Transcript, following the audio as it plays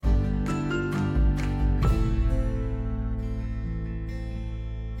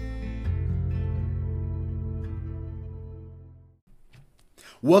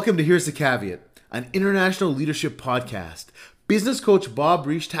Welcome to Here's the Caveat, an international leadership podcast. Business coach Bob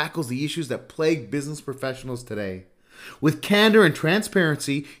Reich tackles the issues that plague business professionals today. With candor and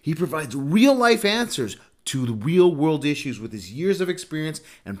transparency, he provides real-life answers to the real-world issues with his years of experience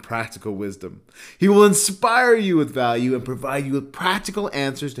and practical wisdom. He will inspire you with value and provide you with practical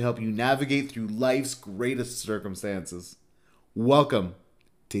answers to help you navigate through life's greatest circumstances. Welcome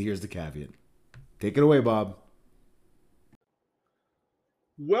to Here's the Caveat. Take it away, Bob.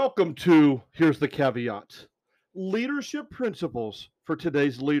 Welcome to Here's the Caveat, leadership principles for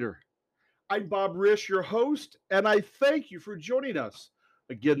today's leader. I'm Bob Reich, your host, and I thank you for joining us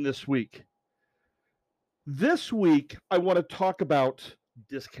again this week. This week, I want to talk about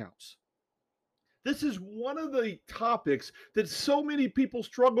discounts. This is one of the topics that so many people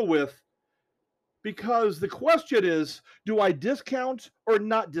struggle with because the question is, do I discount or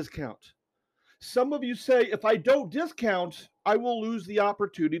not discount? Some of you say, if I don't discount, I will lose the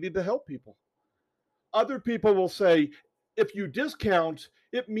opportunity to help people. Other people will say, if you discount,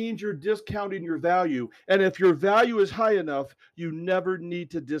 it means you're discounting your value. And if your value is high enough, you never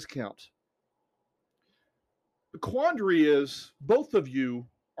need to discount. The quandary is both of you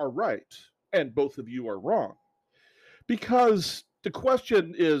are right and both of you are wrong. Because the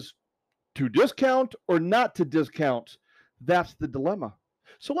question is to discount or not to discount. That's the dilemma.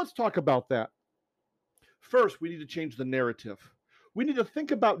 So let's talk about that. First, we need to change the narrative. We need to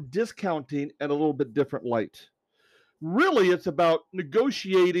think about discounting in a little bit different light. Really, it's about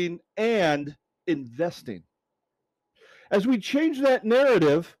negotiating and investing. As we change that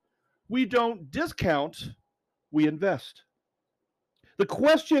narrative, we don't discount, we invest. The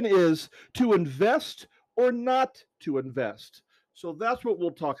question is to invest or not to invest. So that's what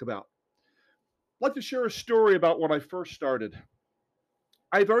we'll talk about. I'd like to share a story about when I first started.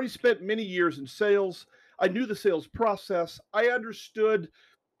 I've already spent many years in sales. I knew the sales process. I understood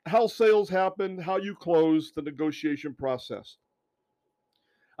how sales happen, how you close, the negotiation process.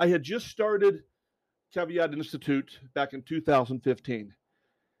 I had just started Caveat Institute back in 2015.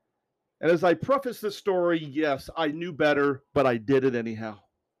 And as I preface this story, yes, I knew better, but I did it anyhow.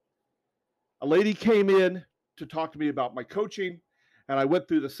 A lady came in to talk to me about my coaching, and I went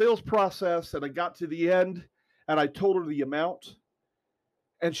through the sales process, and I got to the end, and I told her the amount.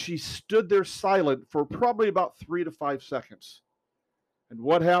 And she stood there silent for probably about 3 to 5 seconds. And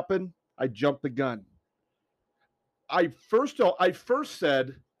what happened? I jumped the gun. I first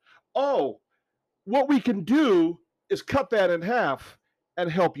said, oh, what we can do is cut that in half and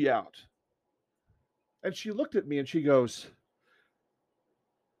help you out. And she looked at me and she goes,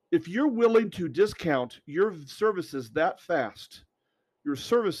 if you're willing to discount your services that fast, your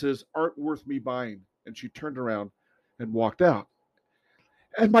services aren't worth me buying. And she turned around and walked out.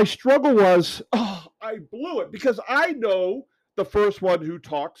 And my struggle was, I blew it because I know the first one who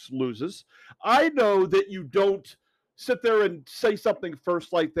talks loses. I know that you don't sit there and say something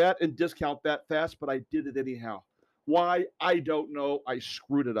first like that and discount that fast, but I did it anyhow. Why? I don't know. I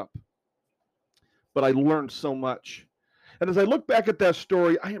screwed it up. But I learned so much. And as I look back at that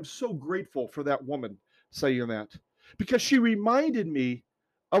story, I am so grateful for that woman saying that because she reminded me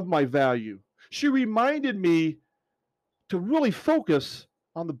of my value. She reminded me to really focus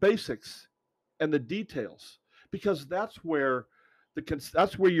on the basics and the details, because that's where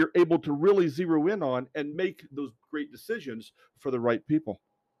you're able to really zero in on and make those great decisions for the right people.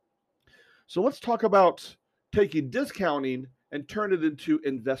 So let's talk about taking discounting and turn it into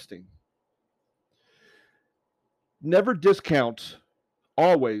investing. Never discount,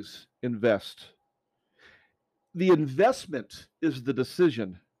 always invest. The investment is the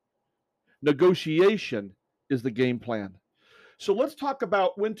decision. Negotiation is the game plan. So let's talk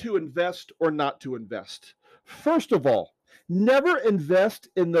about when to invest or not to invest. First of all, never invest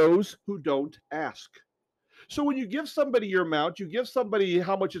in those who don't ask. So when you give somebody your amount, you give somebody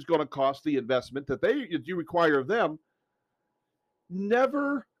how much it's going to cost the investment that you require of them,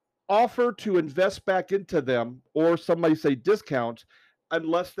 never offer to invest back into them or somebody say discount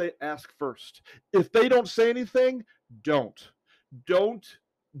unless they ask first. If they don't say anything, don't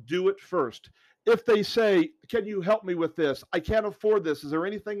do it first. If they say, can you help me with this? I can't afford this. Is there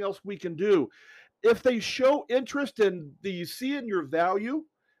anything else we can do? If they show interest in seeing your value,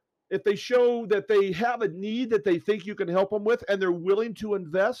 if they show that they have a need that they think you can help them with and they're willing to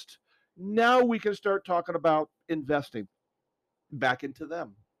invest, now we can start talking about investing back into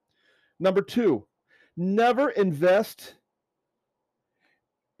them. Number 2, never invest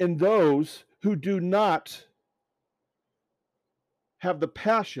in those who do not have the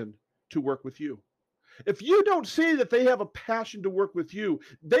passion to work with you. If you don't see that they have a passion to work with you,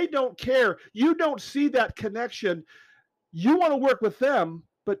 they don't care, you don't see that connection, you want to work with them,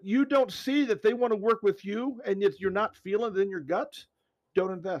 but you don't see that they want to work with you and yet you're not feeling it in your gut,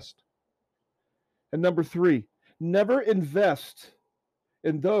 don't invest. And number three, never invest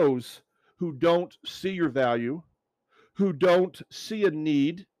in those who don't see your value, who don't see a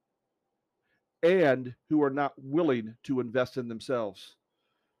need, and who are not willing to invest in themselves.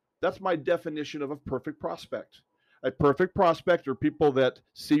 That's my definition of a perfect prospect. A perfect prospect are people that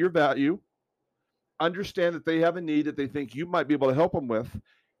see your value, understand that they have a need that they think you might be able to help them with,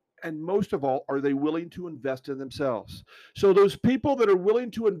 and most of all, are they willing to invest in themselves? So those people that are willing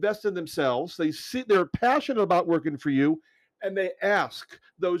to invest in themselves, they're passionate about working for you, and they ask.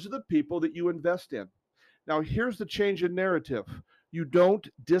 Those are the people that you invest in. Now, here's the change in narrative. You don't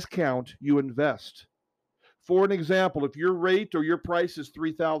discount, you invest. For an example, if your rate or your price is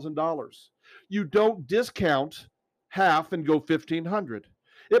 $3,000, you don't discount half and go $1,500.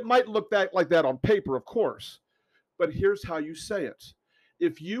 It might look like that on paper, of course, but here's how you say it.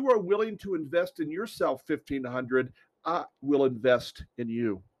 If you are willing to invest in yourself $1,500, I will invest in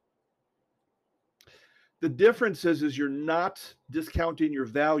you. The difference is you're not discounting your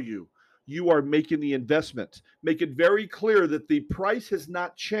value. You are making the investment. Make it very clear that the price has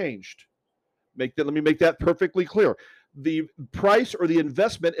not changed. Let me make that perfectly clear. The price or the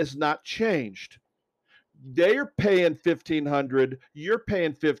investment is not changed. They're paying $1,500, you're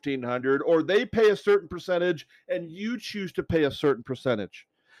paying $1,500, or they pay a certain percentage and you choose to pay a certain percentage.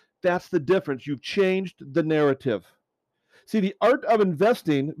 That's the difference. You've changed the narrative. See, the art of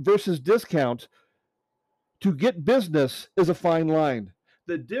investing versus discount to get business is a fine line.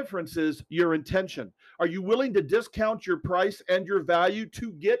 The difference is your intention. Are you willing to discount your price and your value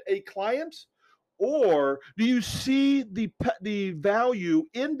to get a client? Or do you see the value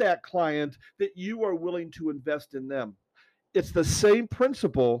in that client that you are willing to invest in them? It's the same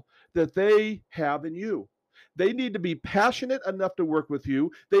principle that they have in you. They need to be passionate enough to work with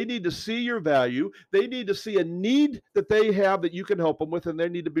you. They need to see your value. They need to see a need that they have that you can help them with, and they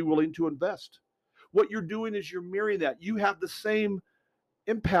need to be willing to invest. What you're doing is you're mirroring that. You have the same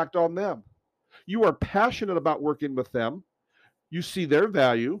impact on them. You are passionate about working with them. You see their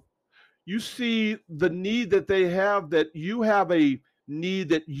value. You see the need that they have, that you have a need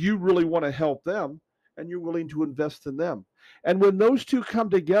that you really want to help them, and you're willing to invest in them. And when those two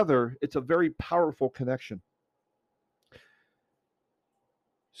come together, it's a very powerful connection.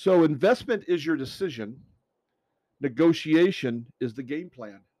 So investment is your decision. Negotiation is the game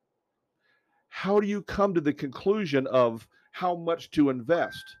plan. How do you come to the conclusion of how much to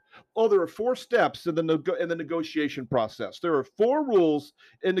invest? Oh, there are 4 steps in the negotiation process. There are 4 rules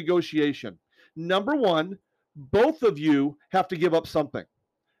in negotiation. Number 1, both of you have to give up something.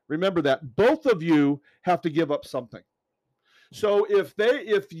 Remember that. Both of you have to give up something. So if they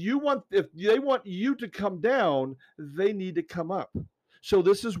want you to come down, they need to come up. So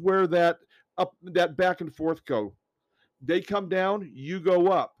this is where that back and forth go. They come down, you go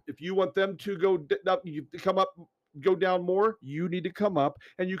up. If you want them to go up, you come up, go down more, you need to come up,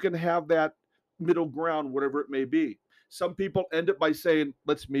 and you can have that middle ground, whatever it may be. Some people end it by saying,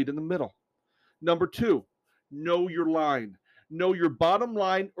 let's meet in the middle. Number 2, know your line. Know your bottom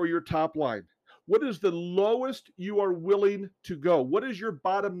line or your top line. What is the lowest you are willing to go? What is your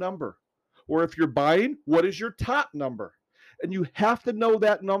bottom number? Or if you're buying, what is your top number? And you have to know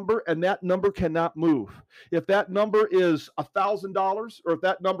that number, and that number cannot move. If that number is $1,000, or if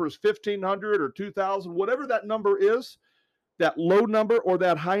that number is $1,500 or $2,000, whatever that number is, that low number or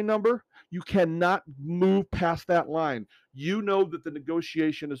that high number, you cannot move past that line. You know that the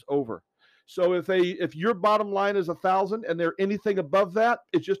negotiation is over. So if your bottom line is 1,000 and they're anything above that,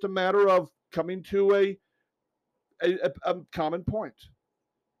 it's just a matter of coming to a common point.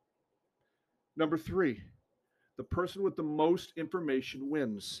 Number 3, the person with the most information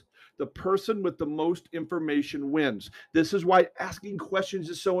wins. The person with the most information wins. This is why asking questions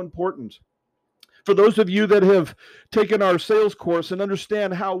is so important. For those of you that have taken our sales course and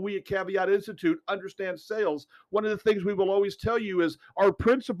understand how we at Caveat Institute understand sales, one of the things we will always tell you is our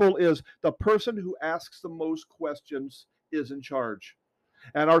principle is the person who asks the most questions is in charge.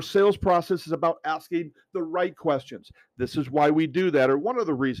 And our sales process is about asking the right questions. This is why we do that, or one of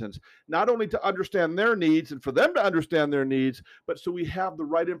the reasons, not only to understand their needs and for them to understand their needs, but so we have the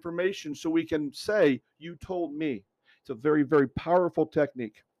right information so we can say, you told me. It's a very, very powerful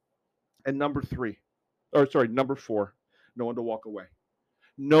technique. And number 4, know when to walk away.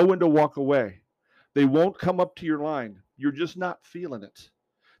 Know when to walk away. They won't come up to your line. You're just not feeling it.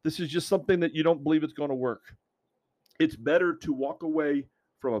 This is just something that you don't believe it's going to work. It's better to walk away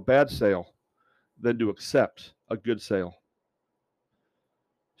from a bad sale than to accept a good sale.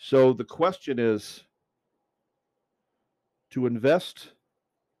 So the question is to invest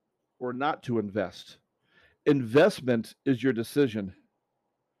or not to invest. Investment is your decision.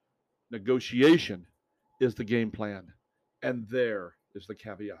 Negotiation is the game plan. And there is the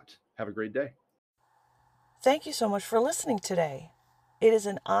caveat. Have a great day. Thank you so much for listening today. It is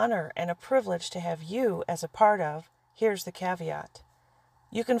an honor and a privilege to have you as a part of Here's the Caveat.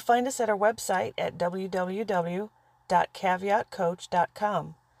 You can find us at our website at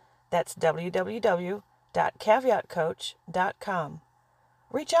www.caveatcoach.com. That's www.caveatcoach.com.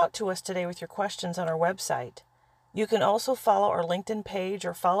 Reach out to us today with your questions on our website. You can also follow our LinkedIn page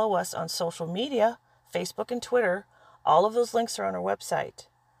or follow us on social media, Facebook and Twitter. All of those links are on our website.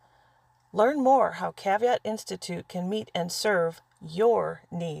 Learn more how Caveat Institute can meet and serve your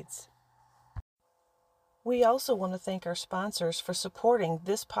needs. We also want to thank our sponsors for supporting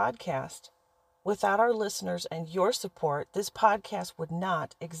this podcast. Without our listeners and your support, this podcast would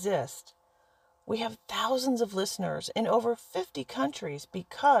not exist. We have thousands of listeners in over 50 countries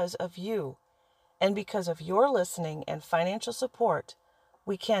because of you. And because of your listening and financial support,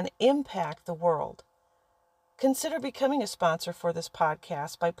 we can impact the world. Consider becoming a sponsor for this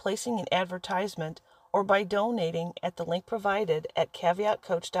podcast by placing an advertisement or by donating at the link provided at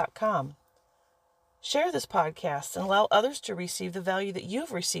caveatcoach.com. Share this podcast and allow others to receive the value that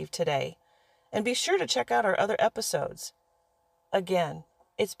you've received today. And be sure to check out our other episodes. Again,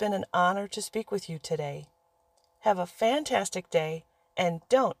 it's been an honor to speak with you today. Have a fantastic day, and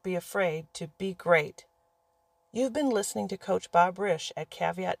don't be afraid to be great. You've been listening to Coach Bob Risch at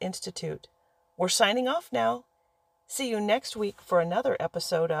Caveat Institute. We're signing off now. See you next week for another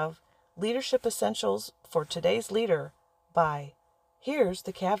episode of Leadership Essentials for Today's Leader by Here's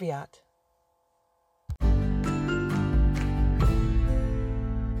the Caveat.